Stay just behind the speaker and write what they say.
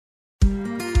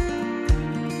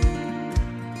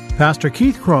Pastor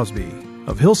Keith Crosby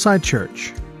of Hillside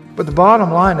Church. But the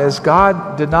bottom line is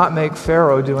God did not make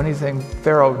Pharaoh do anything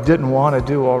Pharaoh didn't want to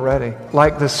do already.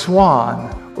 Like the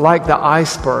swan, like the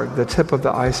iceberg, the tip of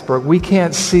the iceberg, we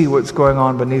can't see what's going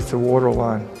on beneath the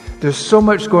waterline. There's so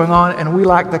much going on, and we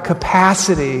lack the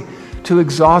capacity to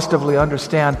exhaustively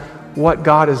understand what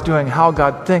God is doing, how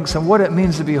God thinks, and what it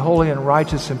means to be holy and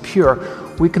righteous and pure.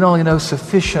 We can only know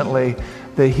sufficiently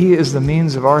that He is the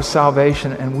means of our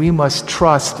salvation, and we must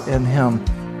trust in Him.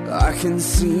 I can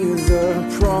see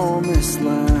the promised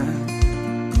land,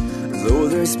 though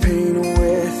there's pain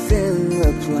within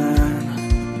the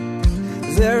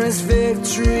plan. There is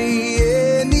victory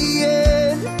in the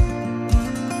end.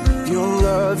 Your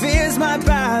love is my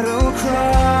battle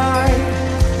cry,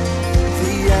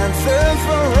 the anthem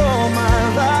for all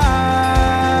my life.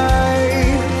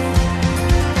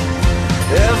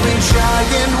 Every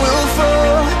giant will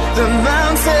fall, the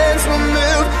mountains will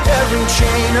move, every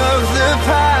chain of the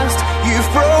past you've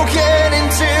broken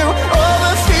into. All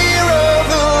the fear of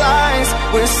the lies,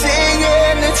 we're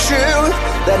singing the truth,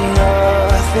 that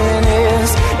nothing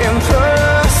is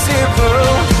impossible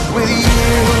with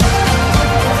you.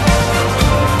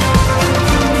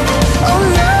 Oh,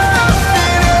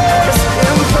 nothing is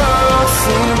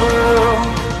impossible.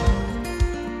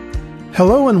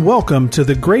 Hello and welcome to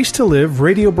the Grace to Live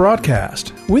radio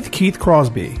broadcast with Keith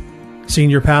Crosby,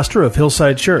 Senior Pastor of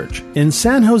Hillside Church in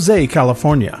San Jose,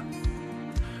 California.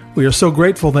 We are so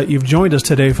grateful that you've joined us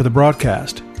today for the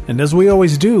broadcast, and as we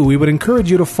always do, we would encourage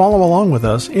you to follow along with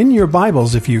us in your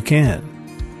Bibles if you can.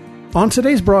 On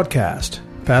today's broadcast,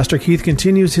 Pastor Keith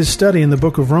continues his study in the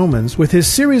book of Romans with his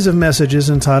series of messages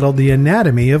entitled The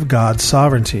Anatomy of God's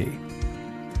Sovereignty.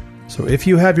 So if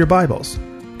you have your Bibles,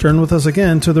 turn with us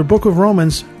again to the book of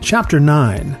Romans, chapter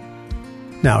 9.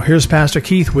 Now here's Pastor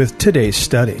Keith with today's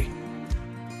study.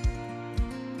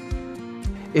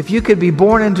 If you could be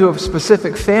born into a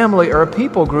specific family or a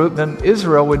people group, then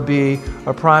Israel would be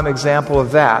a prime example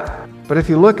of that. But if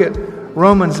you look at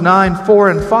Romans 9, 4,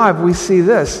 and 5, we see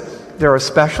this. They're a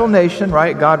special nation,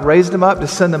 right? God raised them up to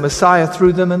send the Messiah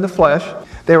through them in the flesh.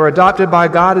 They were adopted by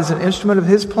God as an instrument of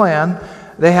His plan.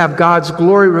 They have God's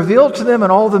glory revealed to them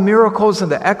and all the miracles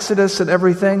and the Exodus and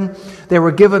everything. They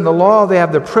were given the law. They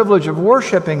have the privilege of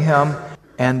worshiping Him,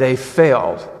 and they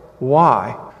failed.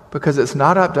 Why? Because it's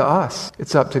not up to us.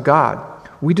 It's up to God.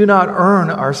 We do not earn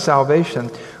our salvation.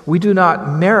 We do not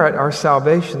merit our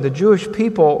salvation. The Jewish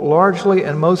people largely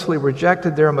and mostly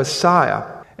rejected their Messiah.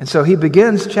 And so he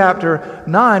begins chapter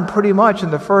 9 pretty much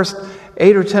in the first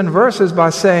 8 or 10 verses by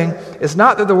saying, it's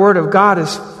not that the word of God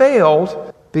has failed,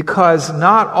 because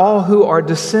not all who are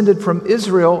descended from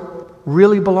Israel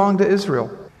really belong to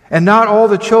Israel. And not all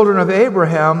the children of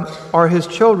Abraham are his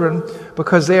children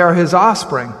because they are his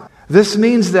offspring. This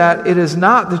means that it is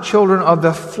not the children of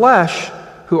the flesh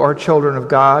who are children of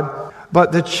God,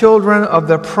 but the children of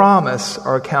the promise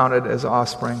are counted as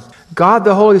offspring. God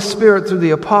the Holy Spirit, through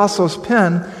the apostles'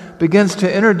 pen, begins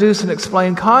to introduce and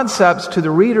explain concepts to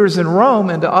the readers in Rome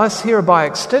and to us here by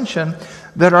extension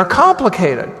that are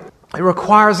complicated. It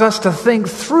requires us to think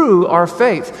through our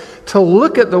faith, to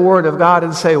look at the Word of God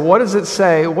and say, what does it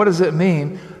say? What does it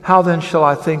mean? How then shall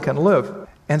I think and live?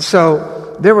 And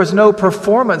so there was no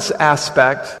performance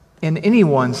aspect in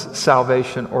anyone's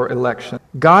salvation or election.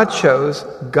 God chose,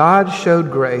 God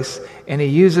showed grace, and He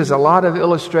uses a lot of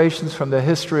illustrations from the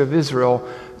history of Israel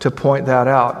to point that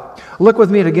out. Look with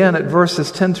me again at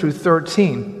verses 10 through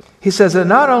 13. He says, and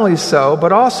not only so,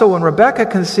 but also when Rebekah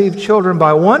conceived children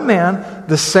by one man,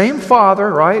 the same father,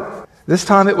 right? This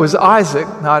time it was Isaac,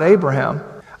 not Abraham.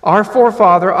 Our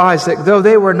forefather Isaac, though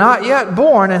they were not yet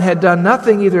born and had done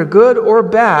nothing either good or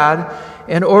bad,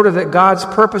 in order that God's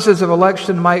purposes of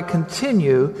election might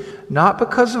continue, not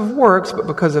because of works, but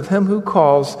because of Him who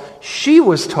calls, she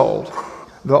was told,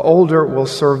 the older will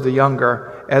serve the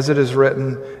younger, as it is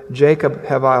written, Jacob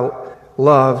have I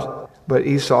loved, but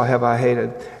Esau have I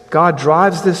hated. God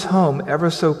drives this home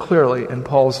ever so clearly in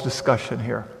Paul's discussion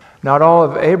here. Not all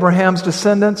of Abraham's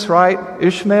descendants, right?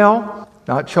 Ishmael,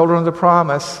 not children of the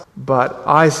promise, but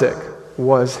Isaac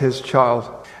was his child.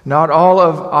 Not all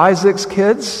of Isaac's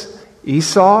kids.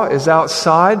 Esau is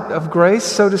outside of grace,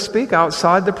 so to speak,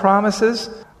 outside the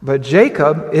promises, but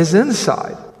Jacob is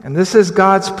inside. And this is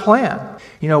God's plan.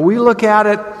 You know, we look at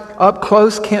it up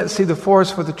close, can't see the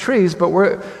forest for the trees, but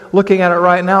we're looking at it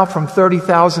right now from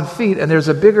 30,000 feet, and there's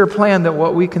a bigger plan than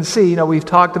what we can see. You know, we've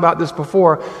talked about this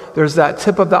before. There's that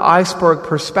tip of the iceberg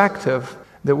perspective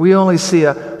that we only see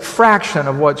a fraction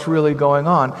of what's really going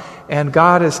on. And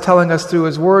God is telling us through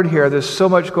His Word here, there's so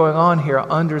much going on here.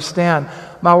 Understand,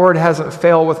 my word hasn't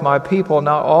failed with my people.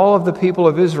 Not all of the people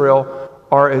of Israel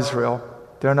are Israel.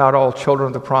 They're not all children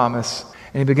of the promise.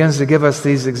 And he begins to give us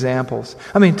these examples.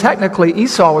 I mean, technically,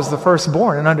 Esau was the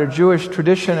firstborn, and under Jewish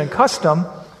tradition and custom,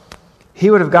 he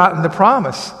would have gotten the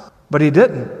promise, but he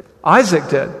didn't.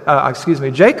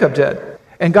 Jacob did.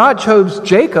 And God chose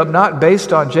Jacob not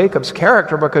based on Jacob's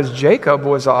character, because Jacob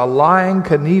was a lying,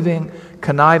 conniving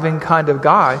kind of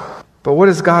guy. But what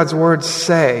does God's word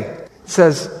say? It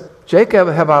says, Jacob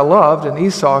have I loved, and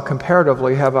Esau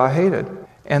comparatively have I hated.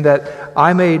 And that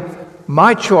I made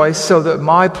my choice so that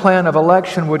my plan of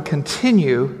election would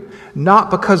continue,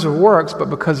 not because of works, but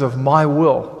because of my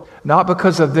will. Not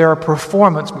because of their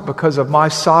performance, but because of my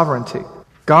sovereignty.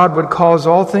 God would cause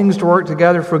all things to work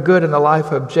together for good in the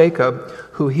life of Jacob,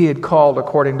 who he had called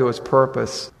according to his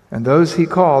purpose. And those he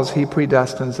calls, he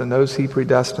predestines, and those he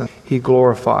predestines, he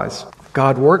glorifies.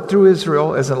 God worked through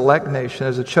Israel as an elect nation,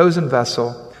 as a chosen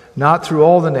vessel, not through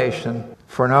all the nation,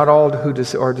 for not all who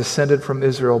are descended from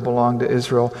Israel belong to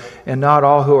Israel, and not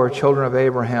all who are children of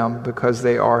Abraham because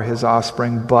they are his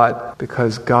offspring, but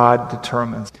because God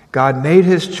determines. God made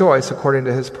his choice according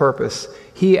to his purpose.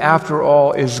 He, after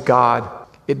all, is God.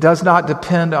 It does not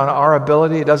depend on our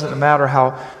ability. It doesn't matter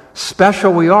how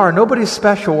special we are. Nobody's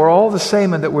special. We're all the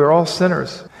same in that we're all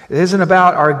sinners. It isn't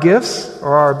about our gifts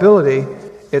or our ability.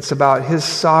 It's about his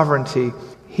sovereignty.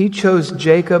 He chose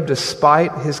Jacob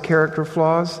despite his character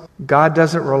flaws. God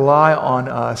doesn't rely on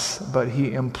us, but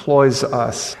he employs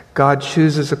us. God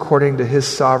chooses according to his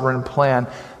sovereign plan.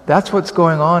 That's what's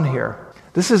going on here.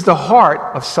 This is the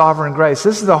heart of sovereign grace.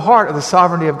 This is the heart of the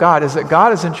sovereignty of God, is that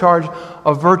God is in charge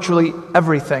of virtually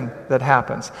everything that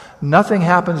happens. Nothing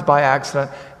happens by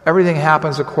accident. Everything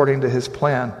happens according to his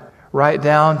plan. Right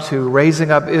down to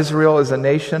raising up Israel as a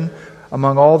nation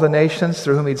among all the nations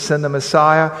through whom he'd send the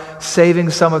Messiah, saving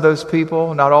some of those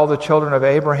people. Not all the children of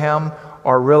Abraham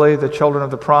are really the children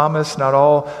of the promise. Not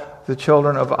all the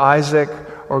children of Isaac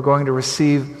are going to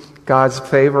receive God's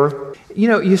favor. You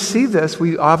know, you see this.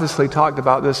 We obviously talked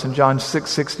about this in John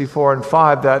 6:64 and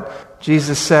 5, that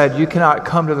Jesus said, you cannot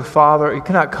come to the Father, you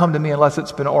cannot come to me unless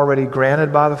it's been already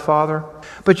granted by the Father.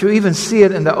 But you even see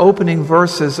it in the opening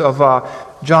verses of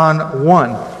John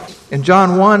 1. In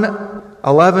John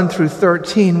 1:11 through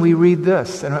 13, we read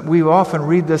this. And we often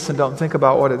read this and don't think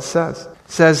about what it says.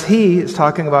 It says, he, is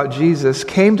talking about Jesus,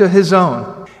 came to his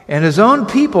own, and his own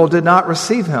people did not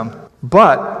receive him.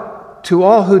 But to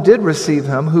all who did receive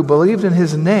him, who believed in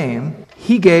his name,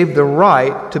 he gave the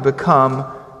right to become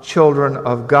children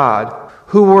of God,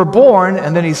 who were born,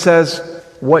 and then he says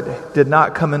what did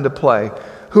not come into play,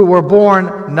 who were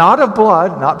born not of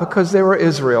blood, not because they were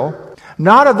Israel,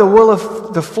 not of the will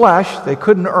of the flesh, they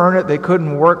couldn't earn it, they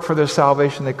couldn't work for their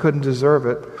salvation, they couldn't deserve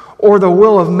it, or the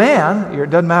will of man,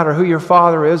 it doesn't matter who your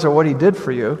father is or what he did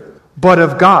for you, but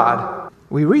of God.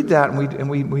 We read that and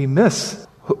we miss,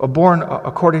 born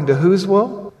according to whose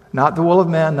will? Not the will of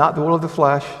man, not the will of the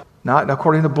flesh, not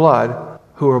according to blood,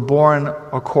 who are born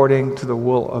according to the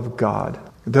will of God.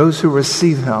 Those who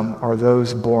receive him are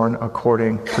those born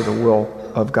according to the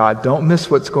will of God. Don't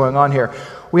miss what's going on here.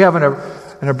 We have an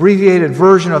abbreviated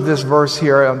version of this verse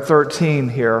here on 13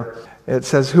 here. It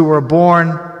says, who were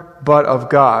born but of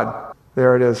God.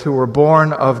 There it is, who were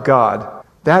born of God.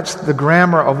 That's the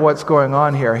grammar of what's going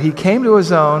on here. He came to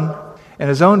his own, and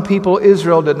his own people,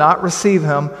 Israel, did not receive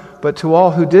him, but to all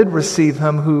who did receive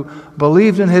him, who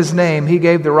believed in his name, he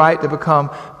gave the right to become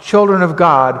children of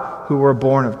God who were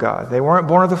born of God. They weren't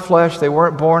born of the flesh. They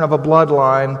weren't born of a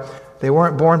bloodline. They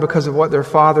weren't born because of what their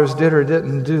fathers did or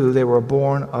didn't do. They were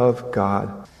born of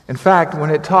God. In fact,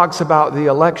 when it talks about the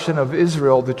election of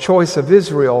Israel, the choice of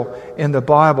Israel in the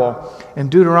Bible, in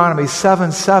Deuteronomy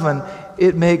 7:7,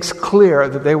 it makes clear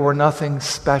that they were nothing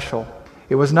special.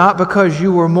 It was not because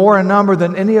you were more in number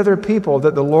than any other people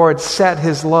that the Lord set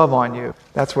his love on you.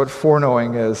 That's what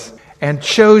foreknowing is. And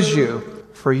chose you,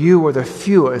 for you were the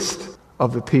fewest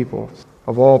of the peoples,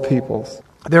 of all peoples.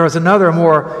 There is another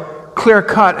more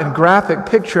clear-cut and graphic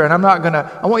picture, and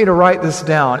I want you to write this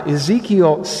down.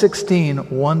 Ezekiel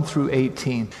 16:1 through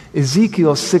 18.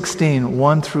 Ezekiel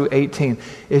 16:1 through 18.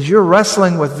 As you're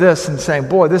wrestling with this and saying,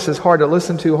 boy, this is hard to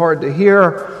listen to, hard to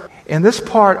hear, in this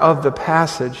part of the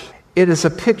passage, it is a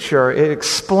picture, it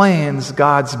explains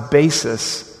God's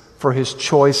basis for his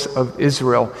choice of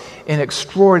Israel in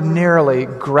extraordinarily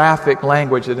graphic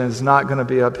language that is not going to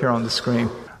be up here on the screen.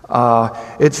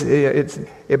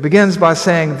 It begins by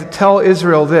saying, tell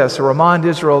Israel this, or remind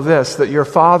Israel this, that your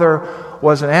father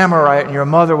was an Amorite and your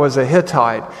mother was a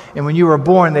Hittite. And when you were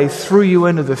born, they threw you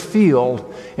into the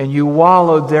field and you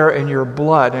wallowed there in your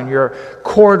blood and your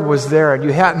cord was there and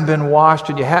you hadn't been washed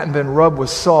and you hadn't been rubbed with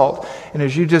salt. And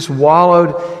as you just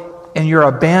wallowed in your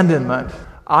abandonment,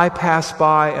 I passed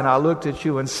by and I looked at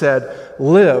you and said,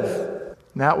 live.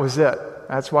 And that was it.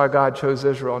 That's why God chose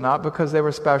Israel, not because they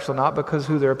were special, not because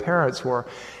who their parents were.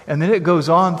 And then it goes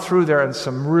on through there in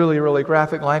some really, really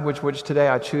graphic language, which today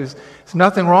I choose. There's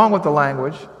nothing wrong with the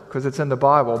language because it's in the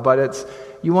Bible, but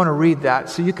you want to read that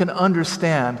so you can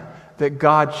understand that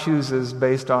God chooses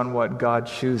based on what God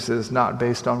chooses, not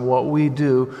based on what we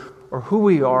do or who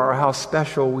we are or how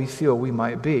special we feel we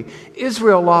might be.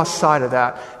 Israel lost sight of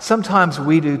that. Sometimes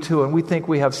we do too, and we think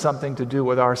we have something to do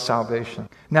with our salvation.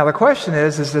 Now the question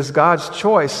is God's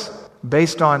choice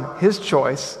based on His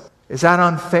choice, is that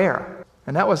unfair?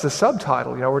 And that was the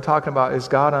subtitle. We're talking about, is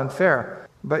God unfair?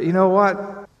 But you know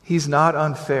what? He's not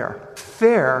unfair.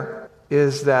 Fair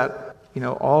is that,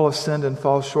 all have sinned and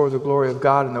fall short of the glory of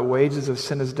God, and the wages of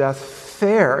sin is death.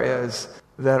 Fair is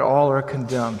that all are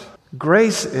condemned.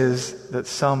 Grace is that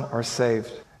some are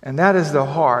saved. And that is the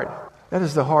heart. That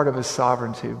is the heart of His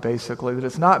sovereignty, basically. That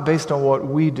it's not based on what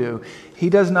we do. He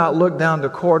does not look down the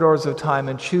corridors of time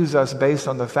and choose us based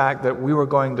on the fact that we were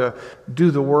going to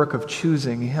do the work of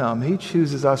choosing Him. He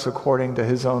chooses us according to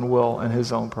His own will and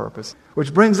His own purpose.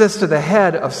 Which brings us to the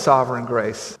head of sovereign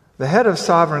grace. The head of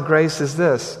sovereign grace is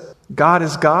this. God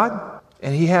is God,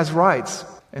 and He has rights.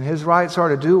 And His rights are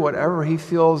to do whatever He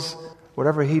feels,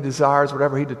 whatever He desires,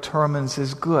 whatever He determines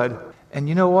is good. And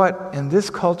you know what? In this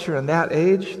culture, in that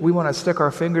age, we want to stick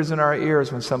our fingers in our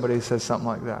ears when somebody says something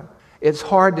like that. It's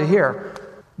hard to hear.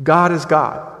 God is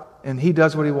God, and He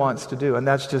does what He wants to do, and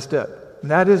that's just it.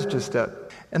 And that is just it.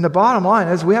 And the bottom line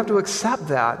is we have to accept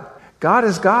that. God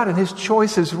is God, and His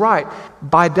choice is right.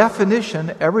 By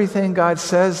definition, everything God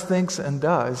says, thinks, and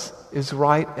does is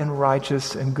right and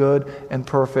righteous and good and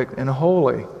perfect and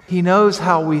holy. He knows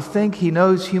how we think. He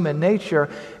knows human nature.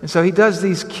 And so He does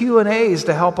these Q&As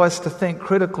to help us to think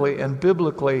critically and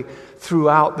biblically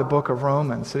throughout the book of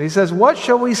Romans. And He says, what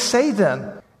shall we say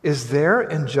then? Is there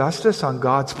injustice on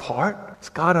God's part? Is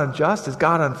God unjust? Is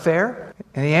God unfair?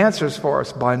 And He answers for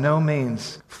us, by no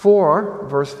means. For,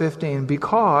 verse 15,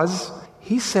 because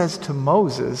He says to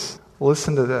Moses,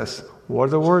 listen to this. What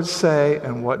do the words say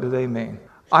and what do they mean?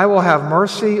 I will have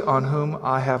mercy on whom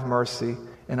I have mercy,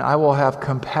 and I will have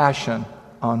compassion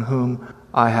on whom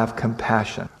I have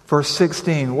compassion. Verse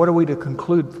 16, what are we to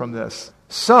conclude from this?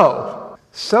 So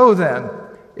then,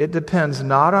 it depends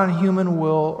not on human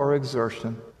will or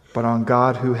exertion, but on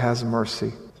God who has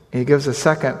mercy. And He gives a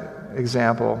second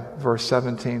example, verse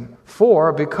 17.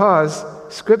 Because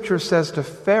Scripture says to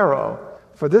Pharaoh,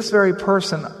 for this very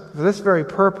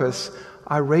purpose,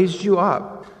 I raised you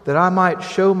up, that I might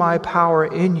show my power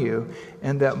in you,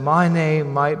 and that my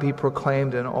name might be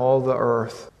proclaimed in all the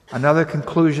earth. Another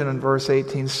conclusion in verse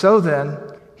 18. So then,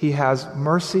 He has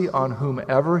mercy on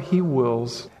whomever He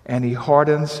wills, and He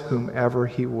hardens whomever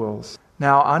He wills.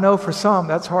 Now, I know for some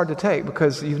that's hard to take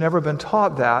because you've never been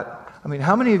taught that. I mean,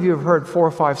 how many of you have heard 4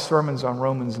 or 5 sermons on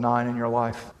Romans 9 in your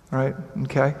life? Right?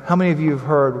 Okay. How many of you have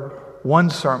heard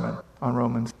one sermon on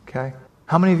Romans? Okay.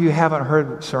 How many of you haven't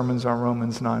heard sermons on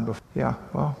Romans 9 before? Yeah,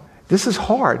 well, this is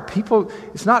hard.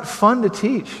 It's not fun to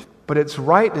teach, but it's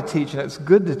right to teach and it's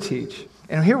good to teach.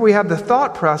 And here we have the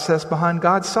thought process behind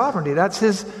God's sovereignty. That's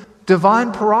His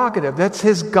divine prerogative. That's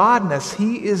His godness.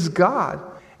 He is God.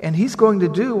 And He's going to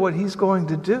do what He's going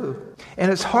to do.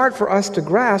 And it's hard for us to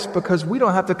grasp because we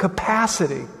don't have the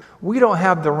capacity. We don't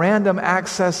have the random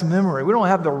access memory. We don't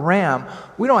have the RAM.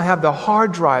 We don't have the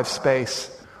hard drive space.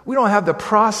 We don't have the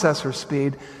processor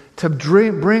speed to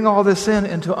bring all this in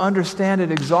and to understand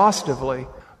it exhaustively,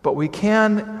 but we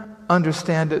can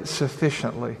understand it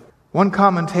sufficiently. One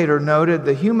commentator noted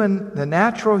the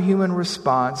natural human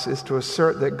response is to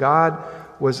assert that God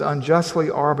was unjustly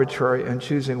arbitrary in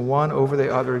choosing one over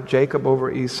the other, Jacob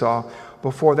over Esau,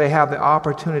 before they have the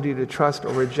opportunity to trust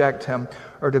or reject Him,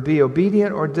 or to be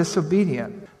obedient or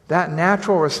disobedient. That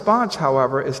natural response,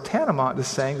 however, is tantamount to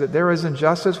saying that there is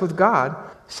injustice with God.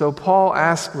 So Paul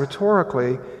asks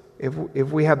rhetorically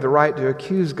if we have the right to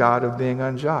accuse God of being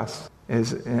unjust.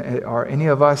 Are any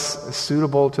of us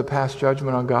suitable to pass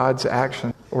judgment on God's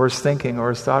action or His thinking or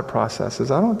His thought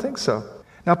processes? I don't think so.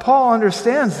 Now Paul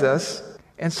understands this,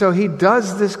 and so he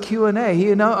does this Q&A.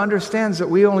 He now understands that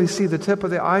we only see the tip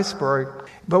of the iceberg.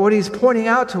 But what he's pointing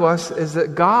out to us is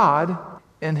that God,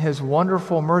 in His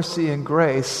wonderful mercy and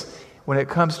grace, when it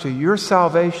comes to your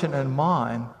salvation and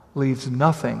mine, leaves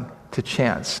nothing to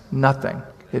chance. Nothing.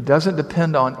 It doesn't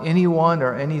depend on anyone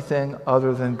or anything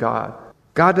other than God.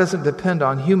 God doesn't depend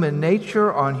on human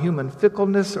nature, on human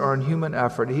fickleness, or on human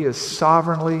effort. He is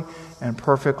sovereignly and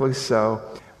perfectly so,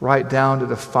 right down to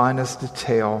the finest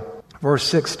detail. Verse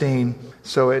 16,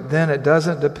 so it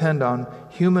doesn't depend on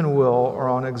human will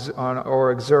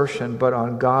or exertion, but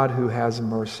on God who has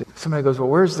mercy. Somebody goes, well,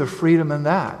 where's the freedom in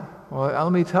that? Well,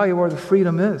 let me tell you where the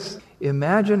freedom is.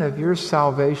 Imagine if your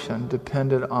salvation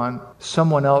depended on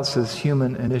someone else's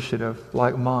human initiative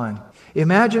like mine.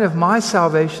 Imagine if my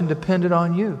salvation depended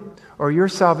on you, or your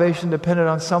salvation depended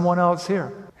on someone else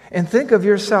here. And think of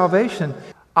your salvation.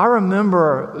 I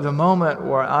remember the moment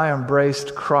where I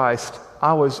embraced Christ.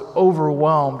 I was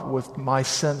overwhelmed with my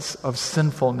sense of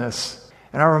sinfulness.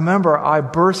 And I remember I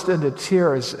burst into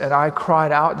tears and I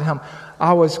cried out to Him.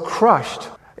 I was crushed.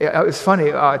 It was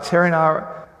funny,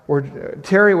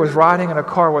 Terry was riding in a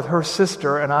car with her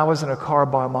sister, and I was in a car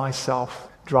by myself,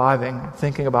 driving,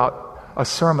 thinking about a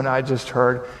sermon I just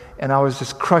heard, and I was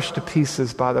just crushed to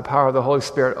pieces by the power of the Holy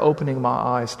Spirit, opening my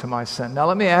eyes to my sin. Now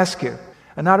let me ask you,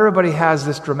 and not everybody has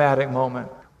this dramatic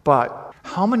moment, but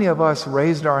how many of us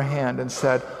raised our hand and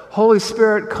said, Holy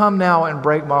Spirit, come now and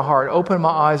break my heart, open my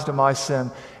eyes to my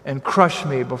sin, and crush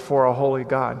me before a holy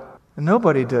God? And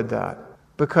nobody did that,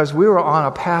 because we were on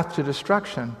a path to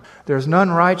destruction. There's none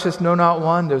righteous, no, not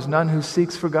one. There's none who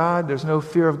seeks for God. There's no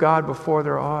fear of God before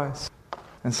their eyes.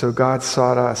 And so God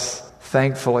sought us.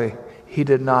 Thankfully, He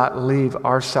did not leave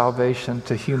our salvation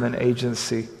to human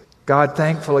agency. God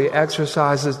thankfully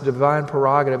exercises divine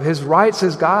prerogative. His rights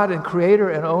as God and creator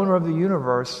and owner of the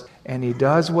universe, and He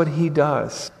does what He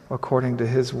does according to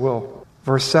His will.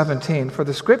 Verse 17, for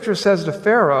the Scripture says to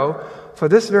Pharaoh, for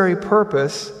this very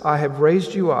purpose I have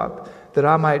raised you up, that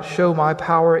I might show my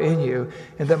power in you,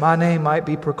 and that my name might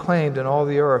be proclaimed in all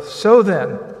the earth. So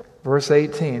then, verse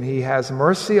 18, He has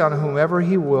mercy on whomever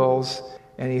He wills,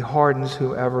 and He hardens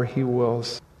whoever He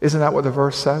wills. Isn't that what the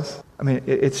verse says? I mean,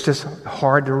 it's just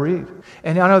hard to read.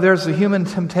 And I know there's a human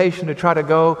temptation to try to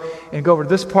go over to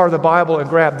this part of the Bible and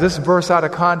grab this verse out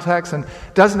of context. And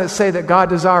doesn't it say that God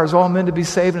desires all men to be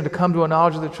saved and to come to a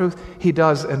knowledge of the truth? He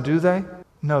does, and do they?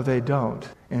 No, they don't.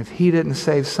 And if He didn't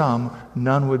save some,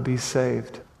 none would be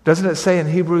saved. Doesn't it say in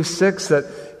Hebrews 6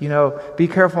 that, be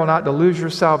careful not to lose your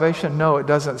salvation? No, it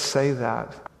doesn't say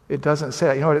that. It doesn't say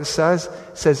that. You know what it says?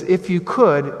 It says, if you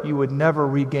could, you would never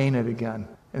regain it again.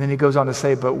 And then he goes on to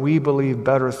say, but we believe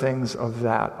better things of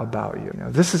that about you.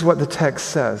 This is what the text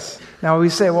says. Now we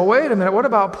say, well, wait a minute, what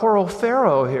about poor old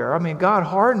Pharaoh here? I mean, God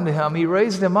hardened him. He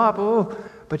raised him up. Oh,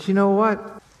 but you know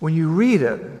what? When you read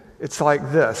it, it's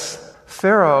like this.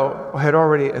 Pharaoh had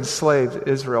already enslaved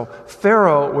Israel.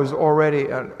 Pharaoh was already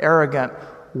an arrogant,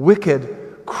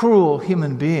 wicked, cruel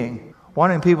human being,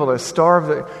 wanting people to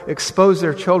starve, expose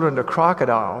their children to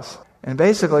crocodiles. And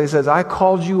basically he says, I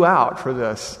called you out for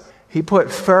this. He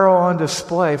put Pharaoh on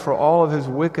display for all of his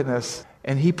wickedness,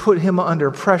 and he put him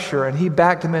under pressure, and he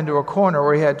backed him into a corner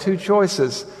where he had two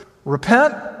choices: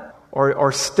 repent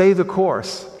or stay the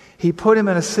course. He put him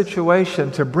in a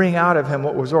situation to bring out of him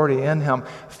what was already in him.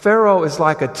 Pharaoh is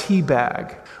like a tea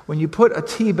bag. When you put a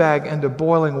tea bag into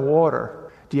boiling water,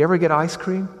 do you ever get ice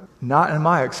cream? Not in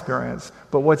my experience.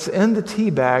 But what's in the tea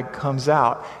bag comes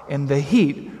out, and the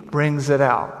heat brings it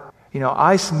out.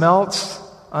 Ice melts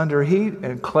under heat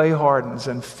and clay hardens,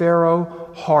 and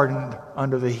Pharaoh hardened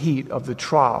under the heat of the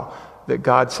trial that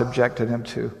God subjected him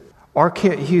to. R.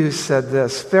 Kent Hughes said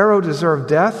this: Pharaoh deserved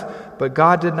death, but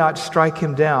God did not strike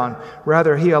him down.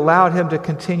 Rather, He allowed him to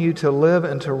continue to live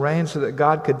and to reign so that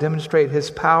God could demonstrate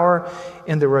His power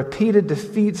in the repeated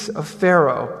defeats of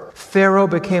Pharaoh. Pharaoh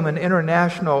became an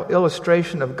international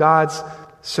illustration of God's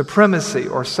supremacy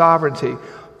or sovereignty.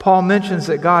 Paul mentions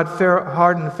that God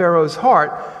hardened Pharaoh's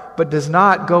heart, but does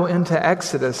not go into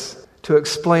Exodus to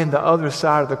explain the other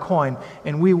side of the coin.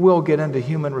 And we will get into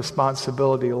human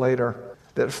responsibility later,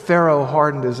 that Pharaoh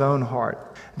hardened his own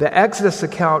heart. The Exodus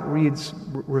account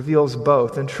reveals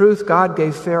both. In truth, God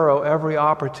gave Pharaoh every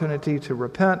opportunity to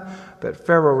repent, but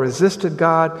Pharaoh resisted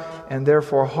God and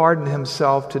therefore hardened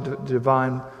himself to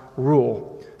divine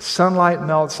rule. Sunlight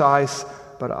melts ice,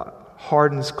 but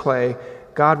hardens clay.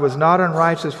 God was not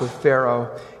unrighteous with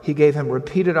Pharaoh. He gave him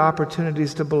repeated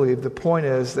opportunities to believe. The point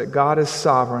is that God is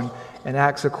sovereign and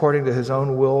acts according to His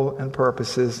own will and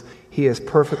purposes. He is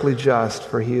perfectly just,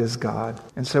 for He is God.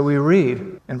 And so we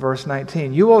read in verse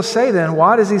 19, you will say then,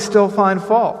 why does He still find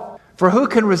fault? For who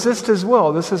can resist His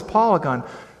will? This is Paul again.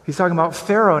 He's talking about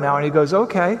Pharaoh now, and he goes,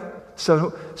 okay, so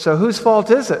whose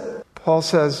fault is it? Paul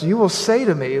says, you will say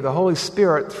to me, the Holy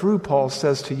Spirit through Paul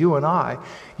says to you and I,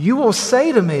 you will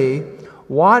say to me,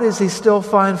 why does He still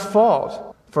find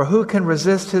fault? For who can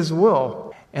resist His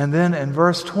will? And then in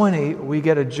verse 20, we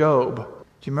get a Job. Do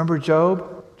you remember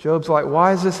Job? Job's like,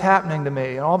 why is this happening to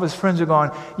me? And all of his friends are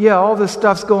going, yeah, all this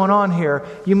stuff's going on here.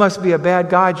 You must be a bad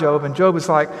guy, Job. And Job is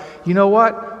like, you know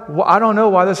what? I don't know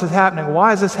why this is happening.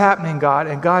 Why is this happening, God?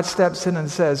 And God steps in and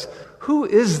says, who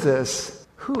is this?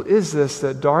 Who is this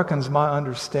that darkens my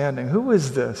understanding? Who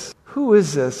is this? Who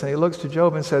is this? And he looks to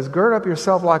Job and says, gird up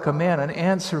yourself like a man and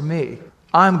answer me.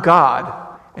 I'm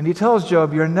God. And he tells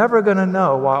Job, you're never going to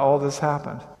know why all this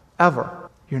happened.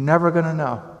 Ever. You're never going to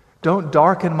know. Don't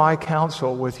darken my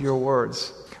counsel with your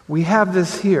words. We have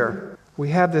this here. We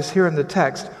have this here in the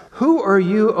text. Who are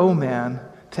you, O man,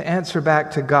 to answer back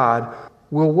to God?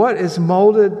 Will what is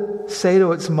molded say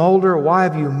to its molder, why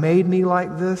have you made me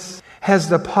like this? Has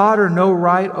the potter no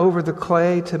right over the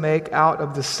clay to make out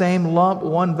of the same lump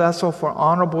one vessel for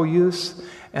honorable use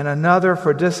and another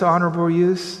for dishonorable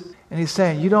use? And he's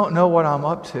saying, you don't know what I'm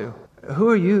up to. Who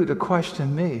are you to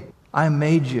question me? I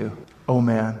made you, O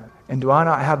man. And do I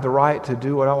not have the right to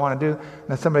do what I want to do?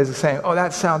 And somebody's saying, oh,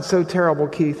 that sounds so terrible,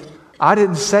 Keith. I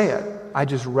didn't say it. I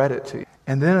just read it to you.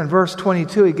 And then in verse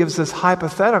 22, he gives this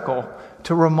hypothetical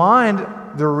to remind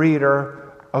the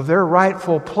reader of their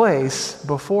rightful place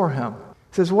before him.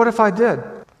 He says, what if I did?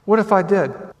 What if I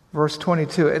did? Verse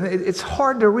 22. And it's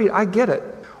hard to read. I get it.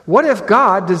 What if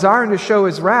God, desiring to show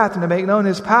his wrath and to make known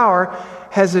his power,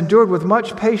 has endured with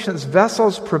much patience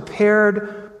vessels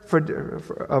prepared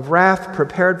of wrath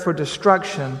prepared for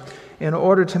destruction, in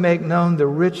order to make known the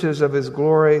riches of his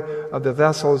glory of the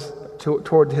vessels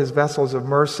toward his vessels of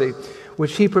mercy,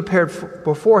 which he prepared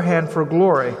beforehand for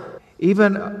glory,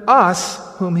 even us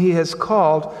whom he has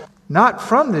called, not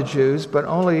from the Jews, but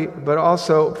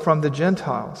also from the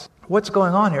Gentiles. What's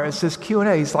going on here? It's this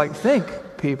Q&A. He's like, think,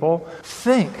 people,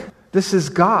 think. This is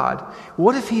God.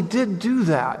 What if he did do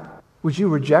that? Would you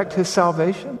reject his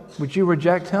salvation? Would you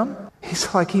reject him?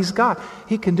 He's like, he's God.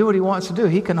 He can do what he wants to do.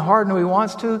 He can harden who he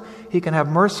wants to. He can have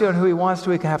mercy on who he wants to.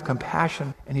 He can have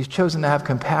compassion. And he's chosen to have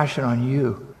compassion on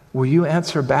you. Will you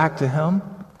answer back to him?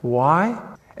 Why?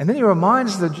 And then he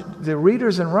reminds the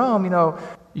readers in Rome,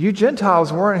 you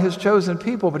Gentiles weren't his chosen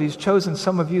people, but he's chosen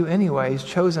some of you anyway. He's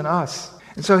chosen us.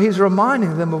 And so he's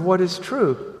reminding them of what is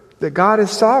true, that God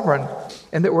is sovereign,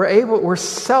 and that we're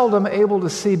seldom able to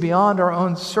see beyond our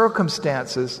own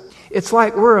circumstances. It's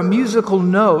like we're a musical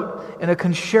note in a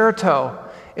concerto,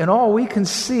 and all we can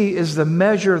see is the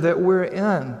measure that we're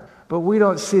in. But we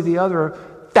don't see the other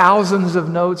thousands of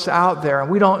notes out there,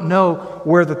 and we don't know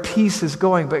where the piece is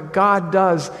going. But God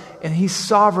does, and he's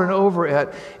sovereign over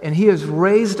it. And he has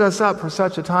raised us up for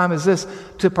such a time as this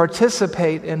to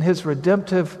participate in his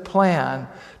redemptive plan,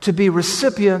 to be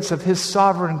recipients of his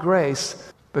sovereign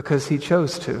grace, because he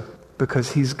chose to,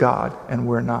 because he's God and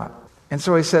we're not. And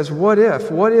so he says, what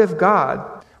if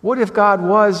God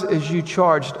was, as you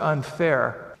charged,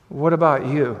 unfair? What about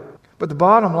you? But the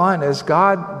bottom line is,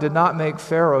 God did not make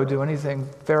Pharaoh do anything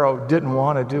Pharaoh didn't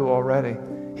want to do already.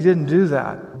 He didn't do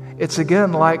that. It's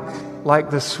again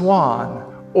like the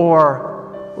swan,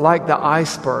 or like the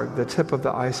iceberg, the tip of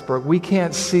the iceberg. We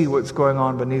can't see what's going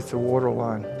on beneath the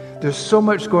waterline. There's so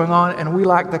much going on, and we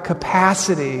lack the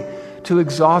capacity to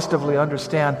exhaustively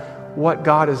understand what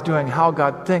God is doing, how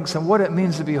God thinks, and what it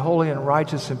means to be holy and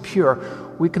righteous and pure.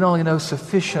 We can only know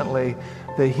sufficiently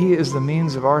that he is the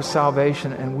means of our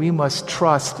salvation, and we must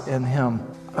trust in him.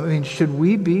 I mean, should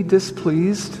we be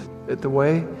displeased at the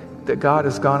way that God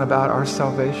has gone about our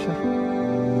salvation?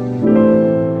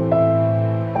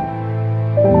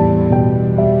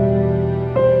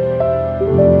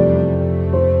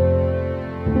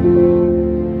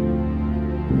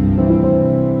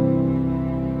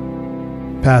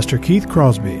 Pastor Keith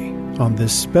Crosby on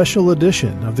this special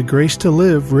edition of the Grace to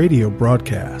Live radio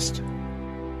broadcast.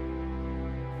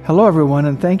 Hello, everyone,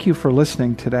 and thank you for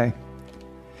listening today.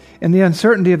 In the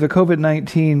uncertainty of the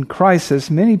COVID-19 crisis,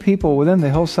 many people within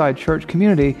the Hillside Church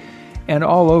community and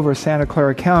all over Santa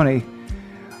Clara County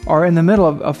are in the middle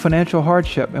of financial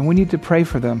hardship, and we need to pray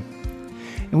for them.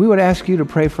 And we would ask you to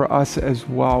pray for us as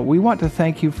well. We want to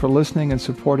thank you for listening and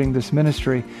supporting this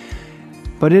ministry.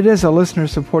 But it is a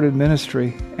listener-supported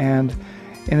ministry, and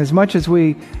as much as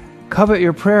we covet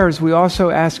your prayers, we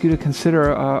also ask you to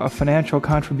consider a financial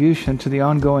contribution to the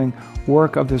ongoing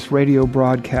work of this radio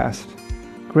broadcast.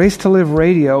 Grace to Live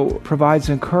Radio provides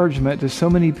encouragement to so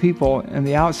many people in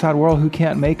the outside world who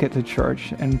can't make it to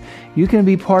church, and you can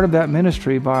be part of that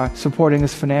ministry by supporting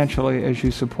us financially as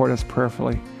you support us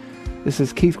prayerfully. This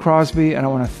is Keith Crosby, and I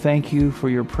want to thank you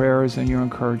for your prayers and your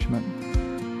encouragement.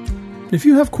 If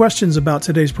you have questions about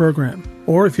today's program,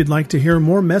 or if you'd like to hear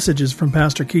more messages from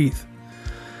Pastor Keith,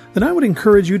 then I would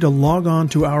encourage you to log on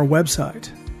to our website,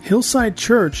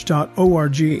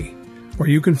 hillsidechurch.org, where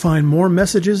you can find more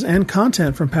messages and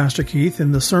content from Pastor Keith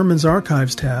in the Sermons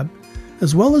Archives tab,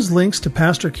 as well as links to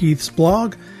Pastor Keith's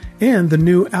blog and the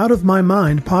new Out of My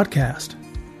Mind podcast.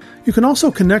 You can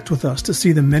also connect with us to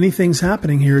see the many things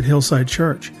happening here at Hillside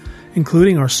Church,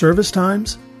 including our service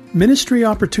times, ministry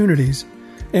opportunities,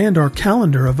 and our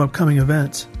calendar of upcoming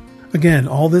events. Again,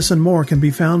 all this and more can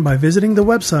be found by visiting the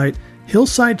website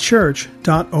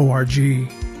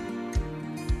hillsidechurch.org.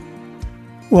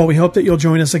 Well, we hope that you'll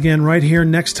join us again right here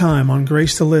next time on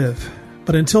Grace to Live.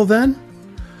 But until then,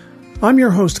 I'm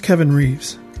your host, Kevin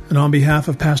Reeves, and on behalf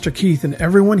of Pastor Keith and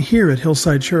everyone here at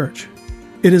Hillside Church,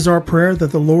 it is our prayer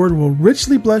that the Lord will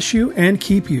richly bless you and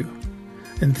keep you.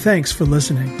 And thanks for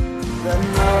listening.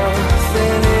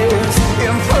 Nothing is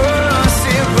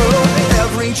impossible.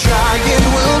 Every giant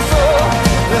will fall.